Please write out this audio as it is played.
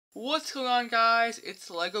What's going on, guys?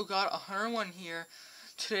 It's Lego God 101 here.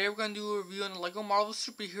 Today we're going to do a review on the Lego Marvel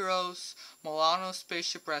Superheroes Milano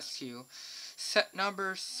Spaceship Rescue. Set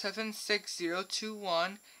number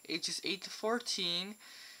 76021, ages 8 to 14,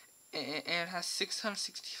 and has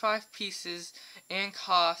 665 pieces and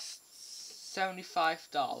costs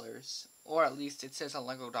 $75. Or at least it says on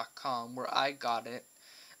Lego.com, where I got it.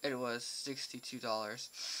 It was $62.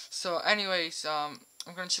 So anyways, I'm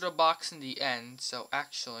going to show the box in the end. So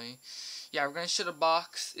actually, yeah, we're going to show the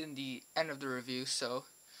box in the end of the review. So,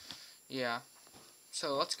 yeah.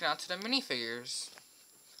 So let's get on to the minifigures.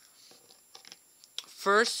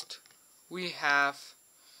 First, we have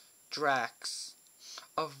Drax.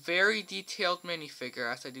 A very detailed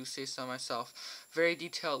minifigure, as I do say so myself. Very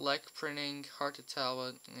detailed leg printing, hard to tell,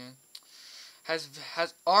 but yeah. Has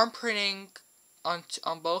arm printing on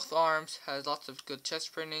both arms, has lots of good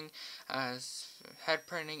chest printing, has head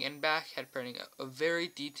printing and back head printing. A very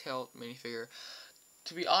detailed minifigure.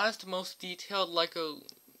 To be honest, the most detailed Lego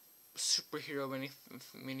superhero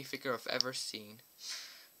minifigure I've ever seen.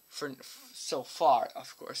 For so far,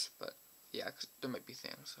 of course, but yeah, 'cause there might be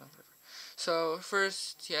things. So whatever. So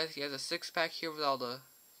first, he has a six-pack here with all the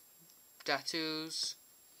tattoos.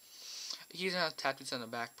 He doesn't have tattoos on the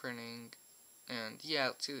back printing. And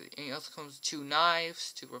yeah, and it also comes with two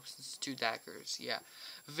knives, two weapons, two daggers. Yeah,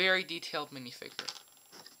 very detailed minifigure.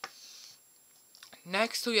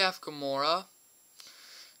 Next we have Gamora.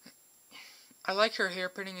 I like her hair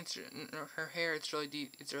printing. Her hair. It's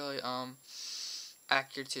really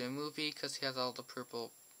accurate to the movie because she has all the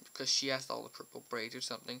purple braids or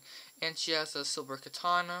something, and she has a silver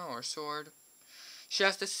katana or sword. She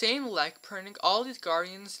has the same leg printing. All these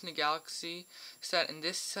Guardians in the Galaxy set, in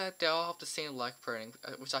this set, they all have the same leg printing,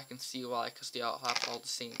 which I can see why, because they all have all the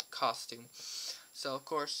same costume. So, of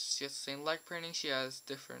course, she has the same leg printing. She has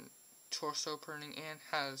different torso printing and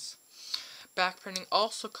has back printing.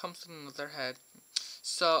 Also comes with another head.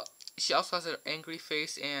 So, she also has an angry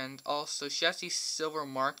face, and also she has these silver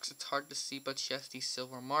marks. It's hard to see, but she has these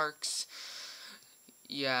silver marks.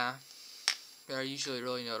 Yeah. They're usually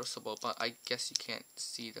really noticeable, but I guess you can't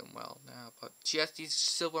see them well now. But she has these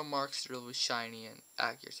silver marks that are really shiny and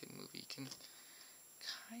accurate in the movie. You can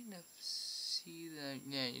kind of see them.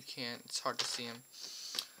 Yeah, you can't. It's hard to see them.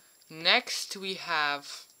 Next, we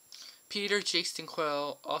have Peter Jason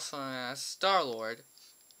Quill, also known as Star-Lord.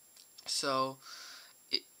 So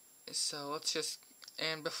let's just...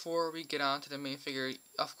 And before we get on to the main figure,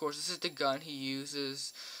 of course, this is the gun he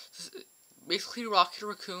uses. Basically, Rocket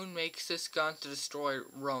Raccoon makes this gun to destroy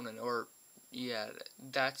Ronan, or, yeah,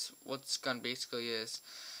 that's what this gun basically is.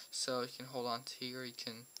 So, you can hold on to here, you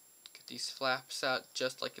can get these flaps out,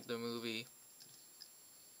 just like in the movie.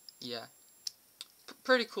 Yeah.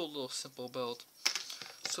 Pretty cool little simple build.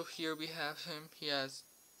 So here we have him. He has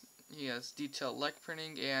detailed leg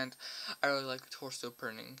printing, and I really like the torso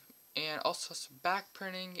printing. And also has some back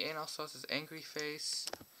printing, and also has his angry face.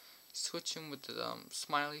 Switch him with the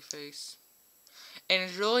smiley face. And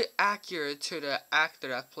it's really accurate to the actor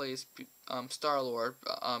that plays Star-Lord,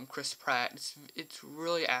 Chris Pratt. It's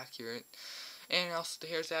really accurate. And also the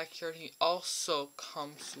hair's accurate. He also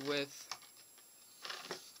comes with...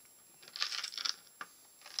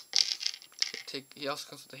 He also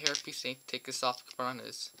comes with the hairpiece, and you can take this off to put on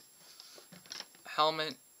his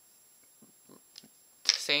helmet.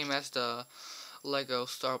 Same as the Lego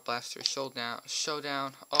Star Blaster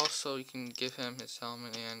Showdown. Also, you can give him his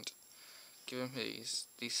helmet and give him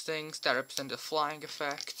these things that represent the flying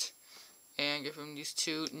effect, and give him these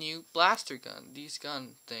two new blaster gun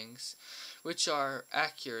things, which are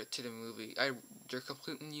accurate to the movie. They're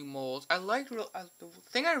completely new molds. The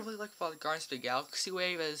thing I really like about the Guardians of the Galaxy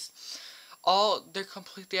wave is they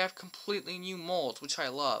have completely new molds, which I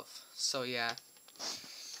love. So yeah.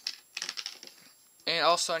 And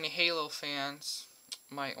also, any Halo fans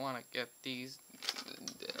might want to get the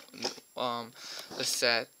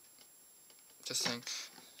set. Just saying,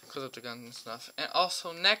 because of the guns and stuff. And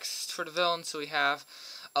also, next for the villains, we have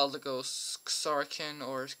Lego Sarkin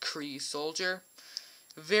or Kree Soldier.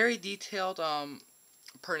 Very detailed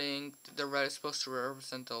printing. The red is supposed to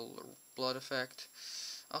represent the blood effect.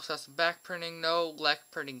 Also has some back printing, no leg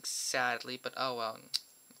printing, sadly, but oh well.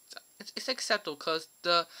 It's acceptable because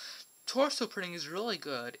the torso printing is really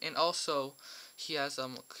good, and also he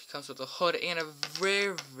comes with a hood and a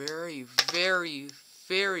very, very, very,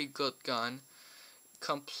 very good gun.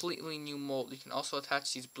 Completely new mold. You can also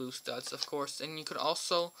attach these blue studs, of course, and you can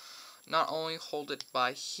also not only hold it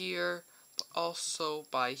by here, but also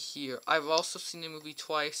by here. I've also seen the movie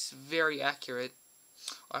twice. Very accurate.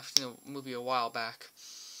 I've seen the movie a while back.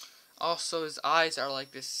 Also, his eyes are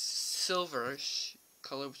like this silverish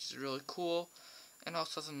color, which is really cool. And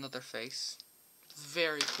also has another face.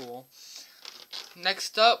 Very cool.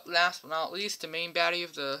 Next up, last but not least, the main baddie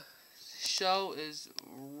of the show is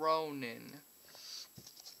Ronin.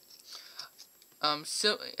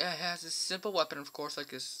 So it has a simple weapon, of course, like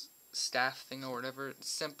this staff thing or whatever.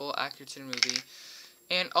 Simple, accurate to the movie.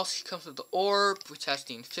 And also he comes with the orb, which has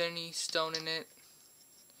the Infinity Stone in it.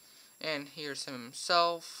 And here's him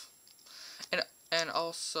himself. And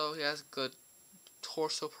also he has good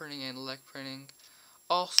torso printing and leg printing.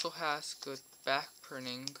 Also has good back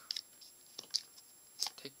printing.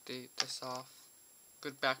 Take this off.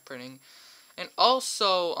 Good back printing. And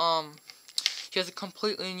also, he has a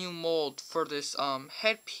completely new mold for this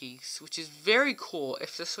headpiece, which is very cool.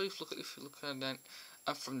 If you look at that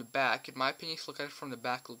from the back, in my opinion, if you look at it from the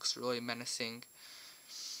back, it looks really menacing.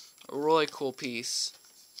 A really cool piece.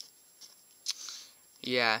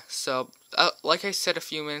 Yeah, so, like I said a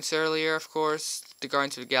few minutes earlier, of course, the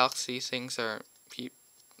Guardians of the Galaxy things are,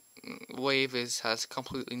 Wave has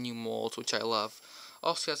completely new molds, which I love.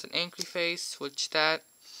 Also has an angry face, which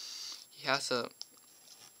he has a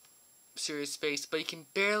serious face, but you can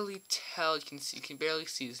barely tell, you can barely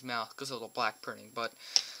see his mouth because of the black printing, but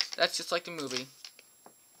that's just like the movie.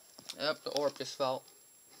 Yep, the orb just fell.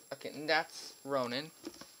 Okay, and that's Ronin.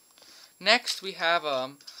 Next we have,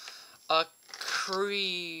 a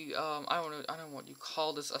Kree, I don't know what you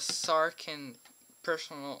call this, a Sarkin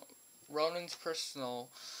Ronin's personal,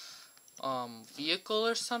 vehicle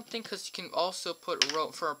or something, because you can also put,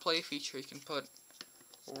 for a play feature, you can put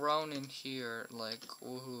Ronin here, like,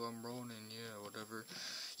 woohoo, I'm Ronin, yeah, whatever.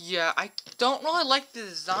 Yeah, I don't really like the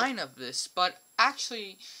design of this, but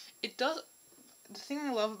actually, it does, the thing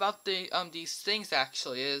I love about these things,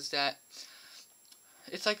 actually, is that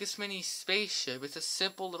it's like this mini spaceship. It's a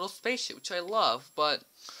simple little spaceship, which I love, but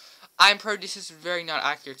I'm pretty, this is very not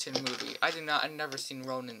accurate to the movie. I've never seen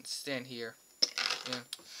Ronin stand here. Yeah.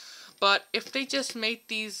 But if they just made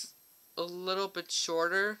these a little bit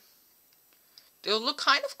shorter, they'll look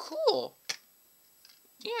kind of cool.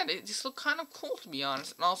 Yeah, they just look kind of cool, to be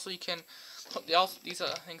honest. And also, these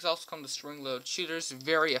things also come with spring-load shooters,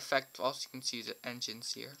 very effective. Also, you can see the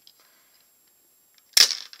engines here.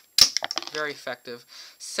 Very effective.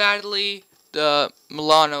 Sadly, the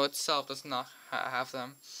Milano itself does not have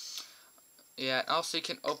them. Yeah, and also you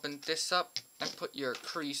can open this up and put your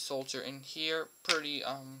Kree soldier in here. Pretty,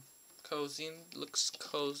 cozy. Looks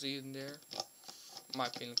cozy in there. My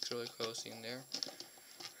opinion, looks really cozy in there.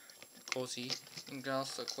 Cozy. You can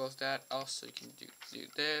also close that. Also, you can do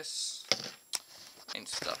this and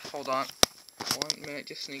stuff. Hold on. 1 minute,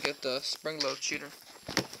 just need to get the spring-load shooter.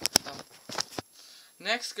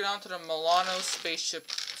 Next, get on to the Milano spaceship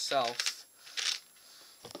itself.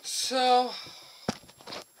 So,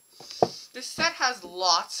 this set has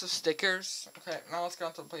lots of stickers. Okay, now let's get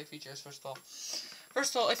on to the play features first of all.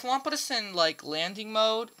 First of all, if you want to put this in, like, landing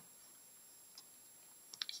mode,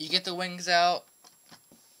 you get the wings out.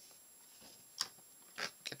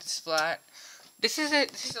 Get this flat. This is a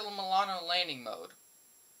Milano landing mode,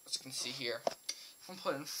 as you can see here. If I'm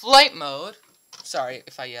put in flight mode, sorry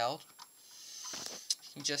if I yelled.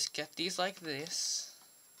 You just get these like this,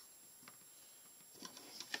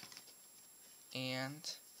 and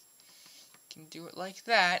you can do it like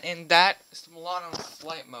that, and that is the Milano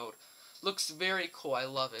flight mode. Looks very cool, I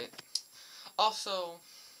love it. Also,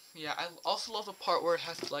 yeah, I also love the part where it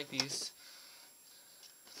has like these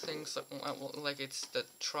things, like it's the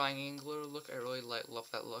triangular look. I really love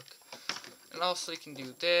that look. And also you can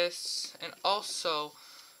do this, and also,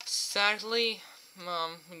 sadly,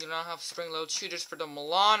 we do not have spring-load shooters for the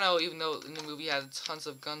Milano, even though in the movie it had tons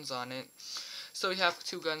of guns on it. So we have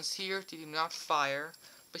 2 guns here, they do not fire.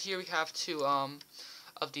 But here we have 2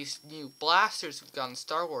 of these new blasters we've got in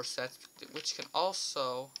Star Wars sets, which can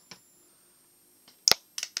also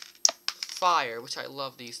fire, which I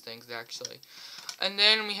love these things, actually. And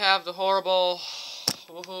then we have the horrible,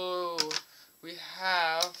 woohoo, we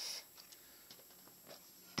have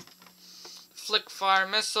flick fire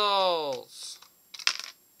missiles.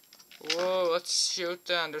 Whoa, let's shoot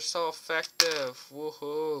them. They're so effective.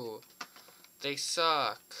 Woohoo. They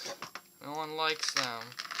suck. No one likes them.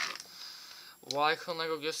 Why couldn't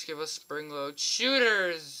Lego just give us spring-load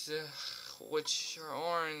shooters? Which are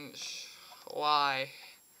orange. Why?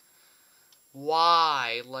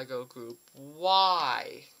 Why, Lego Group?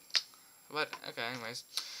 Why? But, okay, anyways.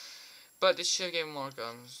 But they should give more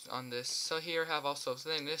guns on this. So here I have also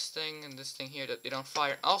this thing and this thing here that they don't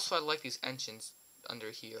fire. Also, I like these engines under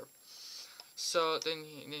here. So then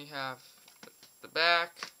you have the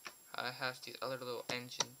back. I have these other little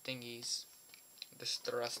engine thingies. This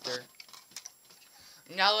thruster.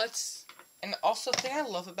 Now let's And also, the thing I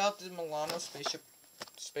love about the Milano spaceship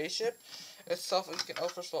itself is you can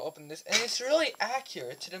first of all open this, and it's really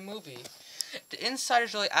accurate to the movie. The inside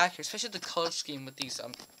is really accurate, especially the color scheme with these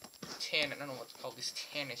tan, I don't know what to call these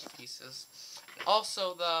tannish pieces. And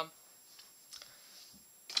also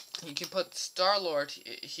you can put Star-Lord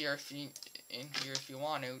here if you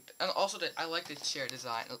want to. And also I like the chair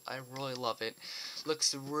design. I really love it.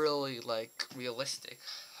 Looks really like realistic.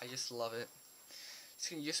 I just love it.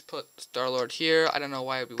 So you can just put Star-Lord here. I don't know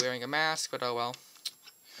why I'd be wearing a mask, but oh well.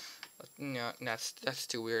 No, that's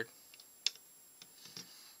too weird.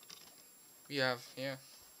 Yeah.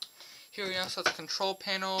 Here we also have the control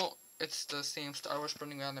panel. It's the same Star Wars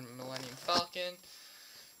running around the Millennium Falcon.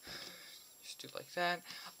 Just do it like that.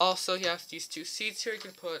 Also, you have these two seats here. You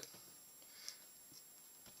can put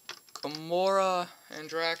Gamora and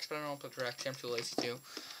Drax, but I don't want to put Drax here. I'm too lazy to.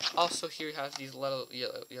 Also, here you have these little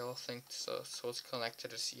yellow things, so it's connected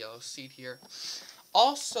to this yellow seat here.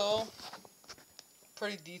 Also,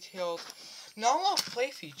 pretty detailed. Not a lot of play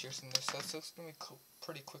features in this, so it's gonna be a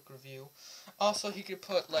pretty quick review. Also, he could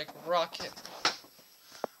put like Rocket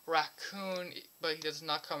Raccoon, but he does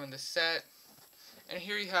not come in the set. And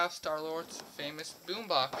here you have Star-Lord's famous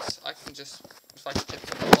boombox. I can just, if I can get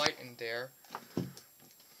some light in there.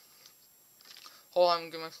 Hold on, I'm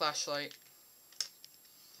gonna get my flashlight.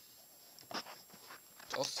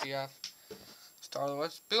 Also, you have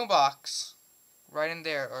Star-Lord's boombox right in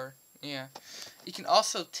there, or yeah. You can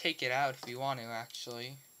also take it out if you want to,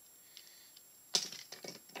 actually.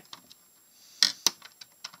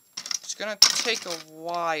 It's gonna take a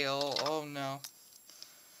while. Oh no.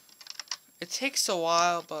 It takes a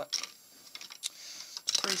while, but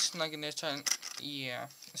it's pretty snug in there. Yeah,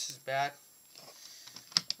 this is bad.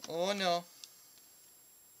 Oh no.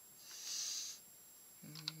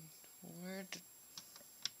 Where did...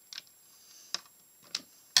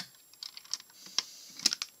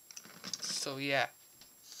 So yeah.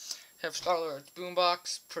 Have Star-Lord's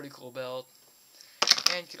boombox, pretty cool build.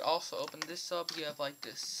 And you could also open this up. You have like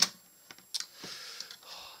this.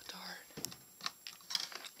 Oh, darn.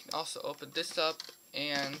 You can also open this up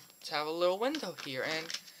and have a little window here. And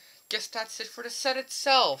guess that's it for the set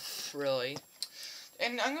itself, really.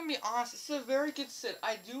 And I'm gonna be honest, this is a very good set.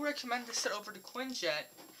 I do recommend this set over the Quinjet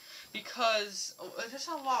because there's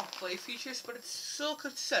not a lot of play features, but it's still a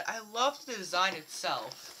good set. I love the design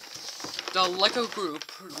itself. The Lego group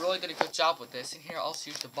really did a good job with this, and here I also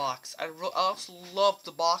use the box. I also love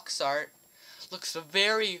the box art. Looks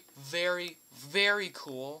very, very, very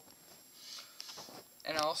cool.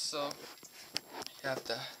 And also, you have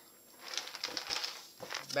the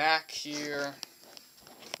back here,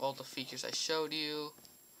 all the features I showed you.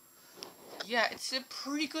 Yeah, it's a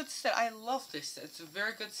pretty good set. I love this set. It's a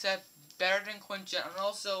very good set, better than Quinjet, and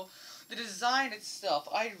also the design itself.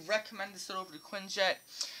 I recommend this set over the Quinjet.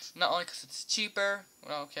 Not only because it's cheaper, I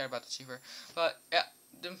don't care about the cheaper, but yeah,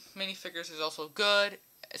 the minifigures is also good,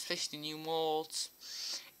 especially the new molds.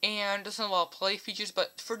 And there's not a lot of play features,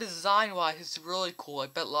 but for design wise, it's really cool. I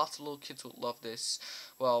bet lots of little kids would love this.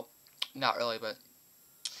 Well, not really, but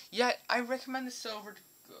yeah, I recommend this over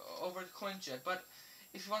the Quinjet. But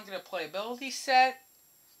if you want to get a playability set,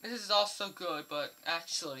 this is also good, but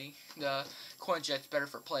actually the Quinjet's better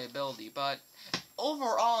for playability. But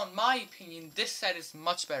overall, in my opinion, this set is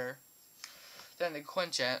much better than the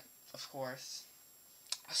Quinjet, of course.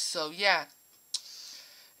 So yeah,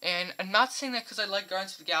 and I'm not saying that because I like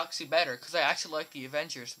Guardians of the Galaxy better, because I actually like the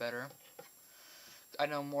Avengers better. I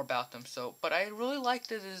know more about them, but I really like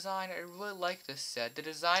the design. I really like this set. The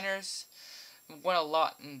designers went a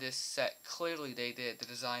lot in this set. Clearly they did. The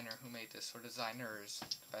designer who made this, or designers,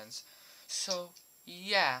 depends. So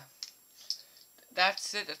yeah,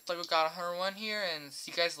 that's it. That's Lego Got 101 here, and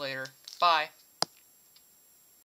see you guys later. Bye.